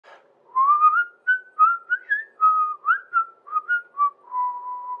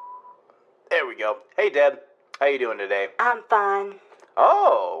go. Hey, Deb. How you doing today? I'm fine.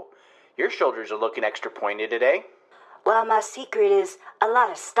 Oh, your shoulders are looking extra pointed today. Well, my secret is a lot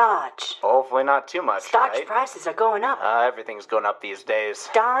of starch. Hopefully not too much, Starch right? prices are going up. Everything's going up these days.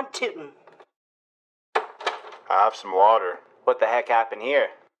 Darn tootin'. Have some water. What the heck happened here?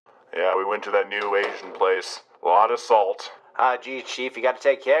 Yeah, we went to that new Asian place. A lot of salt. Gee, Chief, you gotta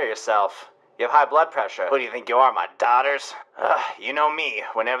take care of yourself. You have high blood pressure. Who do you think you are, my daughters? You know me,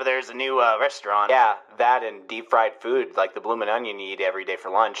 whenever there's a new restaurant. Yeah, that and deep-fried food like the bloomin' onion you eat every day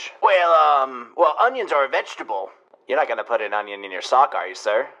for lunch. Well, onions are a vegetable. You're not gonna put an onion in your sock, are you,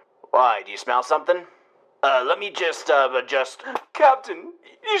 sir? Why, do you smell something? Let me just adjust. Captain,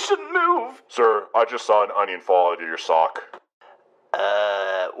 you shouldn't move. Sir, I just saw an onion fall out of your sock.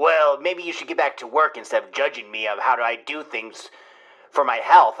 Well, maybe you should get back to work instead of judging me of how do I do things for my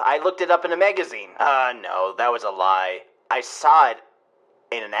health. I looked it up in a magazine. No, that was a lie. I saw it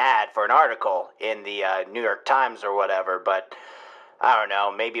in an ad for an article in the New York Times or whatever, but I don't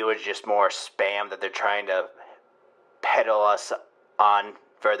know, maybe it was just more spam that they're trying to peddle us on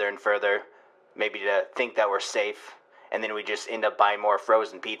further and further, maybe to think that we're safe, and then we just end up buying more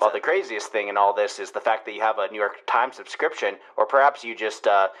frozen pizza. Well, the craziest thing in all this is the fact that you have a New York Times subscription, or perhaps you just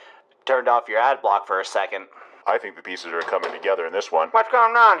turned off your ad block for a second. I think the pieces are coming together in this one. What's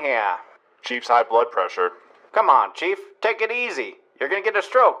going on here? Chief's high blood pressure. Come on, Chief, take it easy. You're gonna get a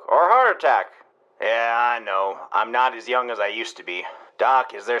stroke or a heart attack. Yeah, I know. I'm not as young as I used to be.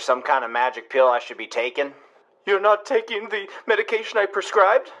 Doc, is there some kind of magic pill I should be taking? You're not taking the medication I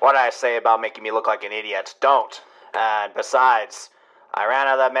prescribed? What did I say about making me look like an idiot? Don't. And besides, I ran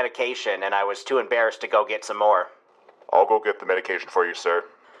out of that medication and I was too embarrassed to go get some more. I'll go get the medication for you, sir.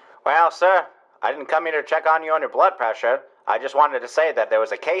 Well, sir, I didn't come here to check on you on your blood pressure. I just wanted to say that there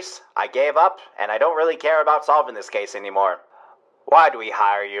was a case, I gave up, and I don't really care about solving this case anymore. Why do we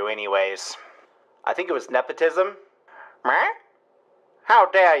hire you anyways? I think it was nepotism. Meh? How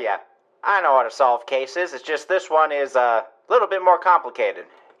dare ya? I know how to solve cases, it's just this one is a little bit more complicated.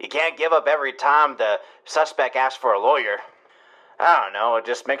 You can't give up every time the suspect asks for a lawyer. I don't know, it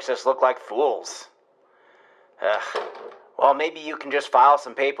just makes us look like fools. Well, maybe you can just file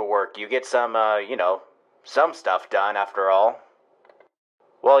some paperwork. You get some, some stuff done after all.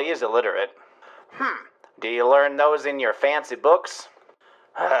 Well, he is illiterate. Do you learn those in your fancy books?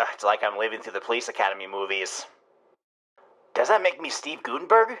 It's like I'm living through the Police Academy movies. Does that make me Steve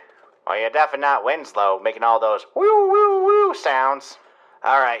Gutenberg? Well, you're definitely not Winslow, making all those woo-woo-woo sounds.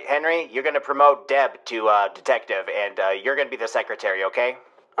 Alright, Henry, you're gonna promote Deb to, detective, and, you're gonna be the secretary, okay?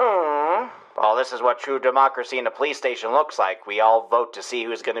 Well, this is what true democracy in a police station looks like. We all vote to see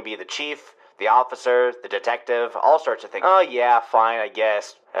who's gonna be the chief, the officer, the detective, all sorts of things. Oh, yeah, fine, I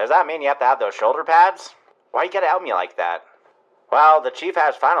guess. Does that mean you have to have those shoulder pads? Why you gotta out me like that? Well, the chief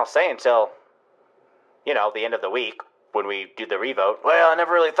has final say until, the end of the week, when we do the revote. Well, I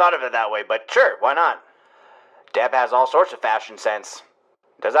never really thought of it that way, but sure, why not? Deb has all sorts of fashion sense.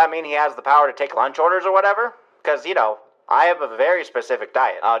 Does that mean he has the power to take lunch orders or whatever? Because, I have a very specific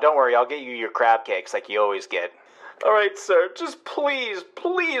diet. Don't worry, I'll get you your crab cakes like you always get. Alright, sir, just please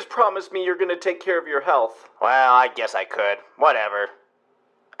promise me you're gonna take care of your health. Well, I guess I could. Whatever.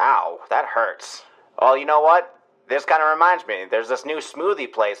 Ow, that hurts. Well, you know what? This kind of reminds me, there's this new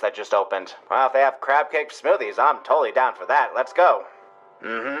smoothie place that just opened. Well, if they have crab cake smoothies, I'm totally down for that. Let's go.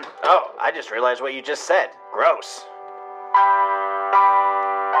 Oh, I just realized what you just said. Gross.